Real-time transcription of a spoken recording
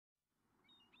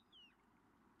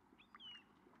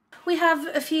we have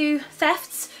a few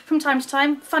thefts from time to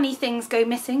time. Funny things go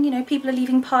missing, you know, people are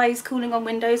leaving pies cooling on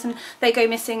windows and they go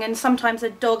missing, and sometimes a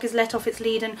dog is let off its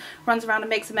lead and runs around and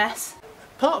makes a mess.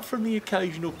 Apart from the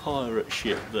occasional pirate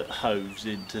ship that hoves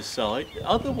into sight,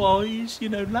 otherwise, you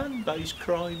know, land-based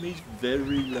crime is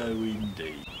very low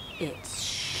indeed. It's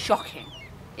shocking.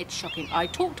 It's shocking. I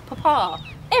talk to Papa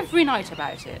every night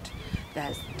about it.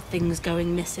 There's things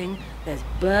going missing, there's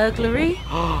burglary,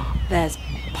 there's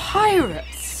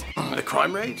pirates. The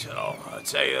crime rate? Oh, I'd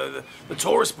say the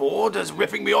tourist board is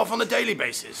ripping me off on a daily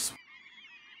basis.